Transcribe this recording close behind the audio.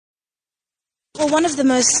Well, one of the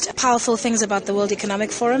most powerful things about the World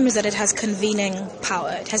Economic Forum is that it has convening power.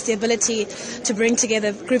 It has the ability to bring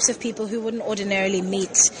together groups of people who wouldn't ordinarily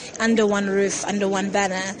meet under one roof, under one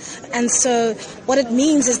banner. And so what it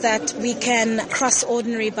means is that we can cross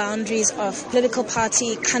ordinary boundaries of political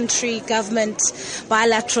party, country, government,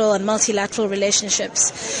 bilateral and multilateral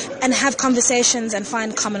relationships, and have conversations and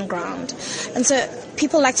find common ground. And so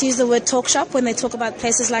people like to use the word talk shop when they talk about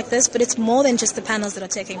places like this, but it's more than just the panels that are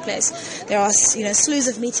taking place. There are, slews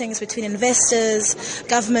of meetings between investors,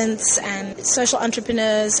 governments, and social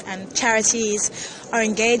entrepreneurs and charities are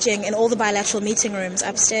engaging in all the bilateral meeting rooms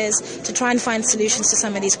upstairs to try and find solutions to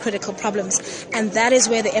some of these critical problems. And that is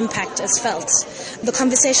where the impact is felt. The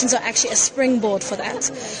conversations are actually a springboard for that.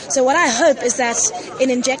 So what I hope is that in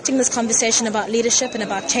injecting this conversation about leadership and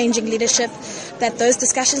about changing leadership, that those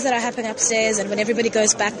discussions that are happening upstairs and when everybody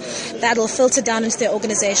goes back, that'll filter down into their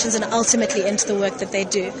organizations and ultimately into the work that they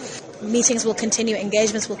do. Meetings will continue,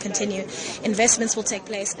 engagements will continue, investments will take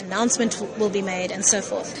place, announcements will be made, and so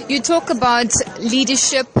forth. You talk about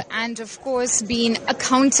leadership and, of course, being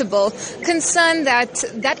accountable. Concern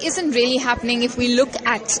that isn't really happening if we look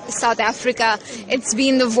at South Africa. It's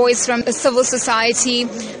been the voice from civil society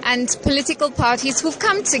and political parties who've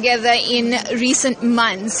come together in recent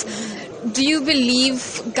months. Do you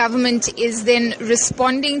believe government is then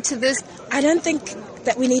responding to this? I don't think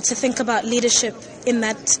that we need to think about leadership in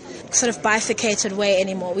that sort of bifurcated way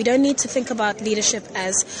anymore. We don't need to think about leadership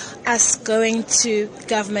as us going to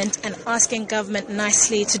government and asking government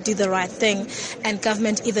nicely to do the right thing and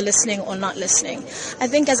government either listening or not listening. I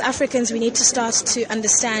think as Africans we need to start to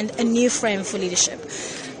understand a new frame for leadership.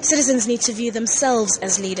 Citizens need to view themselves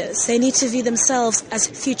as leaders. They need to view themselves as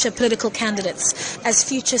future political candidates, as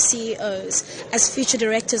future CEOs, as future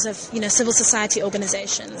directors of, civil society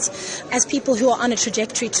organizations, as people who are on a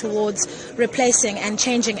trajectory towards replacing and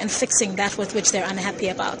changing and fixing that with which they're unhappy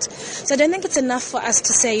about. So I don't think it's enough for us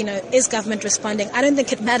to say, is government responding? I don't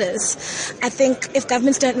think it matters. I think if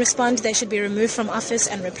governments don't respond, they should be removed from office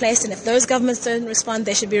and replaced. And if those governments don't respond,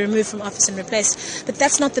 they should be removed from office and replaced. But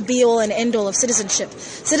that's not the be-all and end-all of citizenship.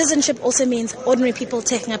 Citizenship also means ordinary people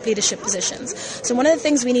taking up leadership positions. So one of the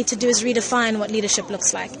things we need to do is redefine what leadership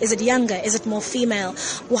looks like. Is it younger? Is it more female?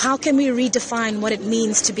 Well, how can we redefine what it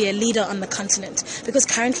means to be a leader on the continent? Because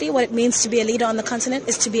currently what it means to be a leader on the continent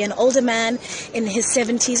is to be an older man in his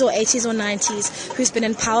 70s or 80s or 90s who's been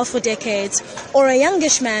in power for decades, or a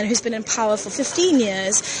youngish man who's been in power for 15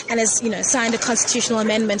 years and has, signed a constitutional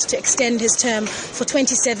amendment to extend his term for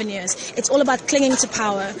 27 years. It's all about clinging to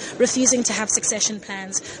power, refusing to have succession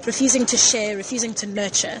plans, refusing to share, refusing to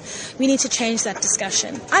nurture. We need to change that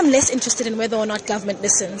discussion. I'm less interested in whether or not government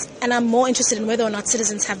listens, and I'm more interested in whether or not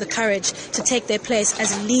citizens have the courage to take their place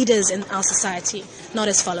as leaders in our society, not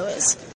as followers.